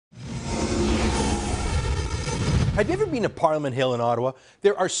Have you ever been to Parliament Hill in Ottawa?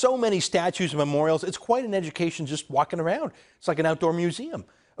 There are so many statues and memorials. It's quite an education just walking around. It's like an outdoor museum.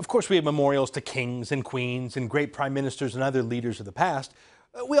 Of course, we have memorials to kings and queens and great prime ministers and other leaders of the past.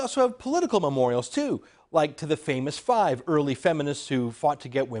 We also have political memorials too, like to the famous 5 early feminists who fought to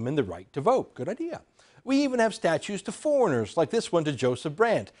get women the right to vote. Good idea. We even have statues to foreigners, like this one to Joseph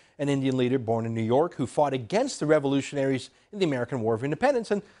Brant, an Indian leader born in New York who fought against the revolutionaries in the American War of Independence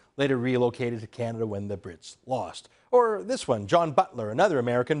and later relocated to Canada when the Brits lost. Or this one, John Butler, another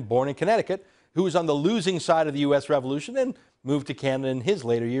American born in Connecticut, who was on the losing side of the U.S. Revolution and moved to Canada in his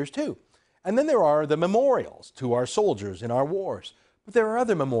later years too. And then there are the memorials to our soldiers in our wars. But there are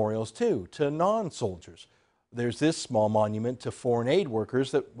other memorials too, to non-soldiers. There's this small monument to foreign aid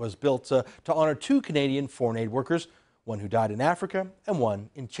workers that was built to honor 2 Canadian foreign aid workers, one who died in Africa and one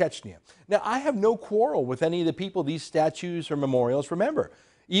in Chechnya. Now, I have no quarrel with any of the people these statues or memorials remember.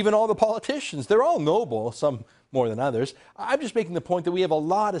 Even all the politicians, they're all noble, some more than others. I'm just making the point that we have a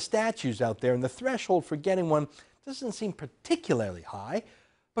lot of statues out there and the threshold for getting one doesn't seem particularly high.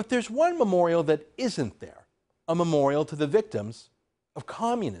 But there's one memorial that isn't there, a memorial to the victims of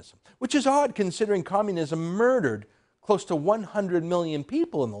communism, which is odd considering communism murdered close to 100 million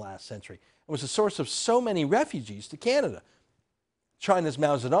people in the last century and was a source of so many refugees to Canada. China's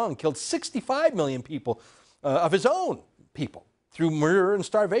Mao Zedong killed 65 million people of his own people through murder and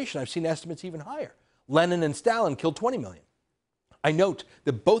starvation. I've seen estimates even higher. Lenin and Stalin killed 20 million. I note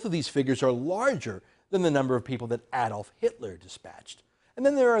that both of these figures are larger than the number of people that Adolf Hitler dispatched. And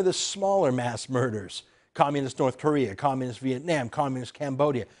then there are the smaller mass murders. Communist North Korea, Communist Vietnam, Communist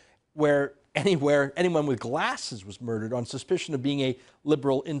Cambodia, where anyone with glasses was murdered on suspicion of being a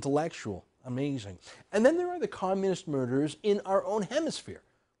liberal intellectual. Amazing. And then there are the communist murderers in our own hemisphere,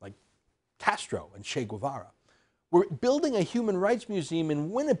 like Castro and Che Guevara. We're building a human rights museum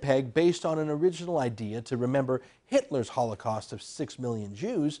in Winnipeg based on an original idea to remember Hitler's Holocaust of 6 million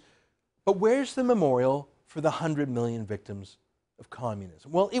Jews. But where's the memorial for the 100 million victims of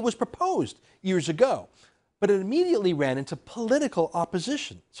communism? Well, it was proposed years ago, but it immediately ran into political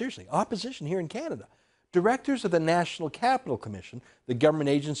opposition. Seriously, opposition here in Canada. Directors of the National Capital Commission, the government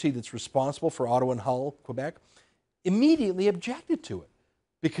agency that's responsible for Ottawa and Hull, Quebec, immediately objected to it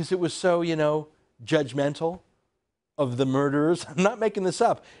because it was so, judgmental of the murderers. I'm not making this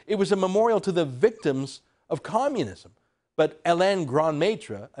up. It was a memorial to the victims of communism. But Hélène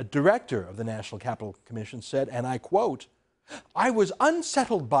Grandmaître, a director of the National Capital Commission, said, and I quote, "I was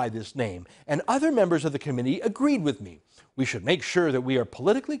unsettled by this name, and other members of the committee agreed with me. We should make sure that we are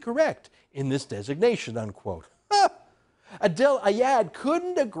politically correct in this designation," unquote. Adel Ayad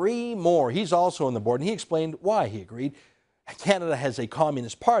couldn't agree more. He's also on the board, and he explained why he agreed. Canada has a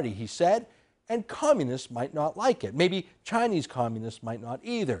communist party, he said, and communists might not like it. Maybe Chinese communists might not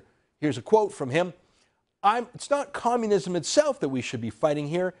either. Here's a quote from him. "It's not communism itself that we should be fighting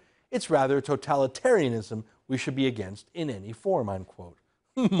here. It's rather totalitarianism we should be against in any form," unquote.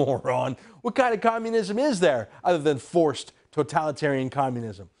 Moron. What kind of communism is there other than forced totalitarian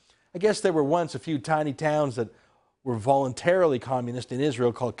communism? I guess there were once a few tiny towns that were voluntarily communist in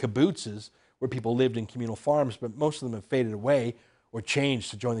Israel called kibbutzes, where people lived in communal farms, but most of them have faded away or changed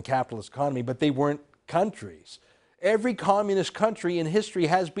to join the capitalist economy, but they weren't countries. Every communist country in history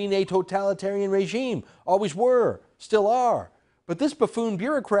has been a totalitarian regime, always were, still are. But this buffoon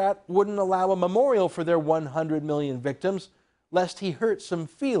bureaucrat wouldn't allow a memorial for their 100 million victims, lest he hurt some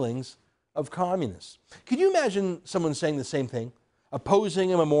feelings of communists. Could you imagine someone saying the same thing,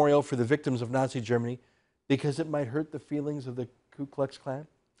 opposing a memorial for the victims of Nazi Germany because it might hurt the feelings of the Ku Klux Klan?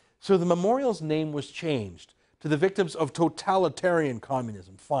 So the memorial's name was changed to the victims of totalitarian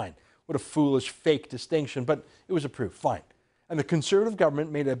communism. Fine. What a foolish, fake distinction, but it was approved. Fine. And the Conservative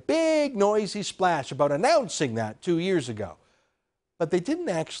government made a big, noisy splash about announcing that 2 years ago. But they didn't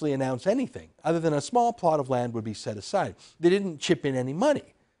actually announce anything other than a small plot of land would be set aside. They didn't chip in any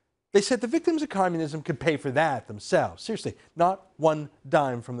money. They said the victims of communism could pay for that themselves. Seriously, not one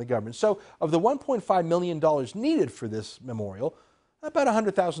dime from the government. So of the $1.5 million needed for this memorial, about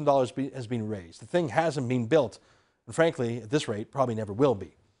 $100,000 has been raised. The thing hasn't been built, and frankly, at this rate, probably never will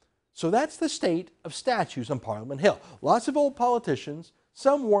be. So that's the state of statues on Parliament Hill. Lots of old politicians,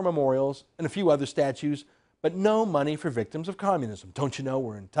 some war memorials, and a few other statues, but no money for victims of communism. Don't you know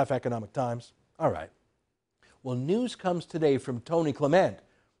we're in tough economic times? All right. Well, news comes today from Tony Clement,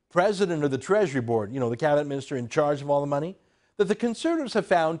 president of the Treasury Board, the cabinet minister in charge of all the money, that the Conservatives have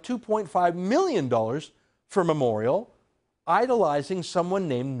found $2.5 million for a memorial idolizing someone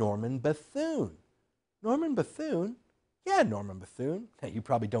named Norman Bethune. Norman Bethune? Yeah, Norman Bethune. You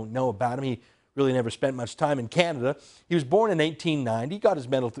probably don't know about him. He really never spent much time in Canada. He was born in 1890, got his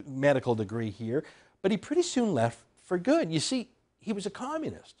medical degree here, but he pretty soon left for good. You see, he was a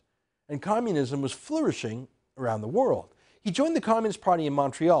communist, and communism was flourishing around the world. He joined the Communist Party in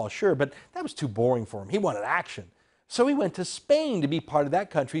Montreal, sure, but that was too boring for him. He wanted action. So he went to Spain to be part of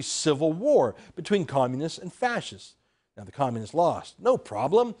that country's civil war between communists and fascists. Now, the communists lost. No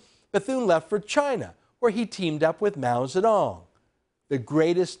problem. Bethune left for China, where he teamed up with Mao Zedong, the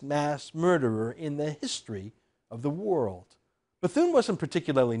greatest mass murderer in the history of the world. Bethune wasn't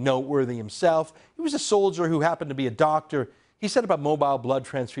particularly noteworthy himself. He was a soldier who happened to be a doctor. He set up a mobile blood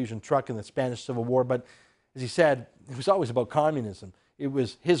transfusion truck in the Spanish Civil War, but as he said, it was always about communism. It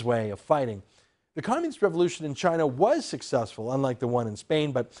was his way of fighting. The Communist Revolution in China was successful, unlike the one in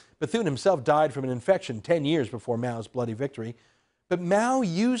Spain, but Bethune himself died from an infection 10 years before Mao's bloody victory. But Mao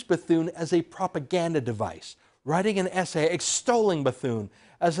used Bethune as a propaganda device, writing an essay extolling Bethune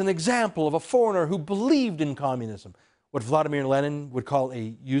as an example of a foreigner who believed in communism, what Vladimir Lenin would call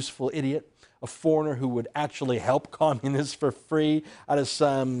a useful idiot, a foreigner who would actually help communists for free out of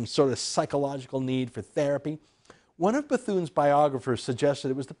some sort of psychological need for therapy. One of Bethune's biographers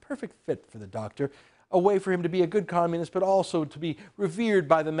suggested it was the perfect fit for the doctor, a way for him to be a good communist, but also to be revered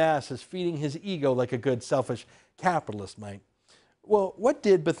by the masses, feeding his ego like a good, selfish capitalist might. Well, what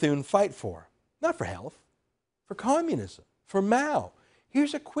did Bethune fight for? Not for health, for communism, for Mao.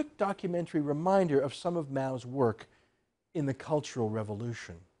 Here's a quick documentary reminder of some of Mao's work in the Cultural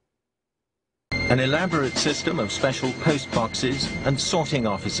Revolution. An elaborate system of special post boxes and sorting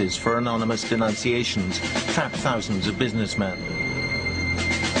offices for anonymous denunciations trapped thousands of businessmen.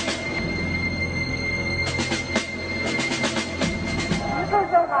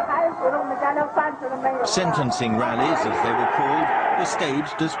 Sentencing rallies, as they were called, were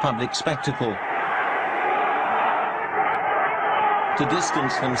staged as public spectacle. To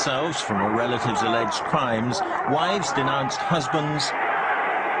distance themselves from a relative's alleged crimes, wives denounced husbands,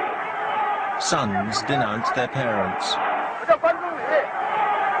 sons denounced their parents.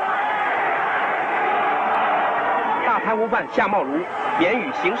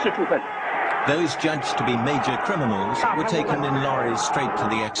 Those judged to be major criminals were taken in lorries straight to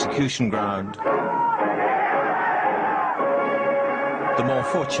the execution ground. The more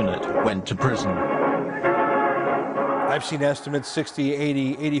fortunate went to prison. I've seen estimates 60,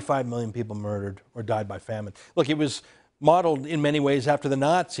 80, 85 million people murdered or died by famine. Look, it was modeled in many ways after the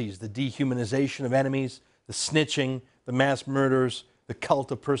Nazis, the dehumanization of enemies, the snitching, the mass murders, the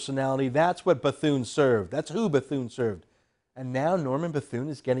cult of personality. That's what Bethune served. That's who Bethune served. And now Norman Bethune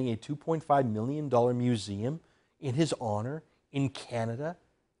is getting a $2.5 million museum in his honor in Canada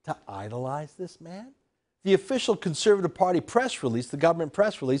to idolize this man? The official Conservative Party press release, the government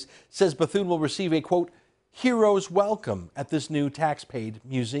press release, says Bethune will receive a, quote, hero's welcome at this new tax-paid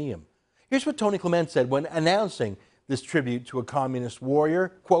museum. Here's what Tony Clement said when announcing this tribute to a communist warrior,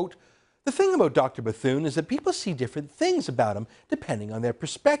 quote, the thing about Dr. Bethune is that people see different things about him depending on their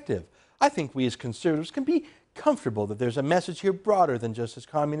perspective. I think we as conservatives can be comfortable that there's a message here broader than just his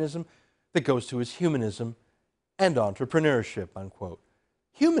communism that goes to his humanism and entrepreneurship, unquote.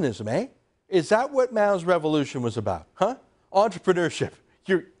 Humanism, eh? Is that what Mao's revolution was about, huh? Entrepreneurship.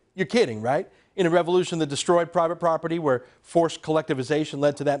 You're kidding, right? In a revolution that destroyed private property, where forced collectivization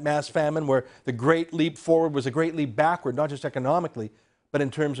led to that mass famine, where the great leap forward was a great leap backward, not just economically, but in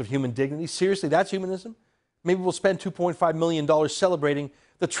terms of human dignity. Seriously, that's humanism? Maybe we'll spend $2.5 million celebrating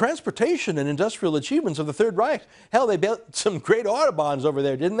the transportation and industrial achievements of the Third Reich. Hell, they built some great autobahns over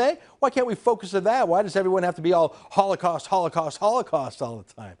there, didn't they? Why can't we focus on that? Why does everyone have to be all Holocaust, Holocaust, Holocaust all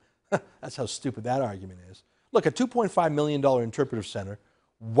the time? That's how stupid that argument is. Look, a $2.5 million interpretive center,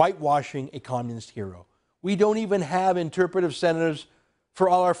 whitewashing a communist hero. We don't even have interpretive centers for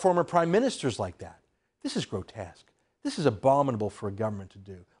all our former prime ministers like that. This is grotesque. This is abominable for a government to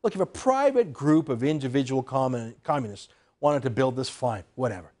do. Look, if a private group of individual communists wanted to build this, fine,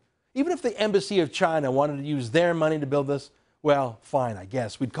 whatever. Even if the Embassy of China wanted to use their money to build this, well, fine, I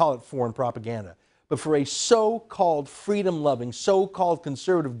guess. We'd call it foreign propaganda. But for a so-called freedom-loving, so-called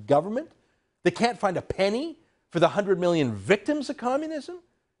conservative government that can't find a penny for the 100 million victims of communism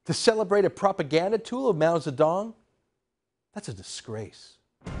to celebrate a propaganda tool of Mao Zedong, that's a disgrace.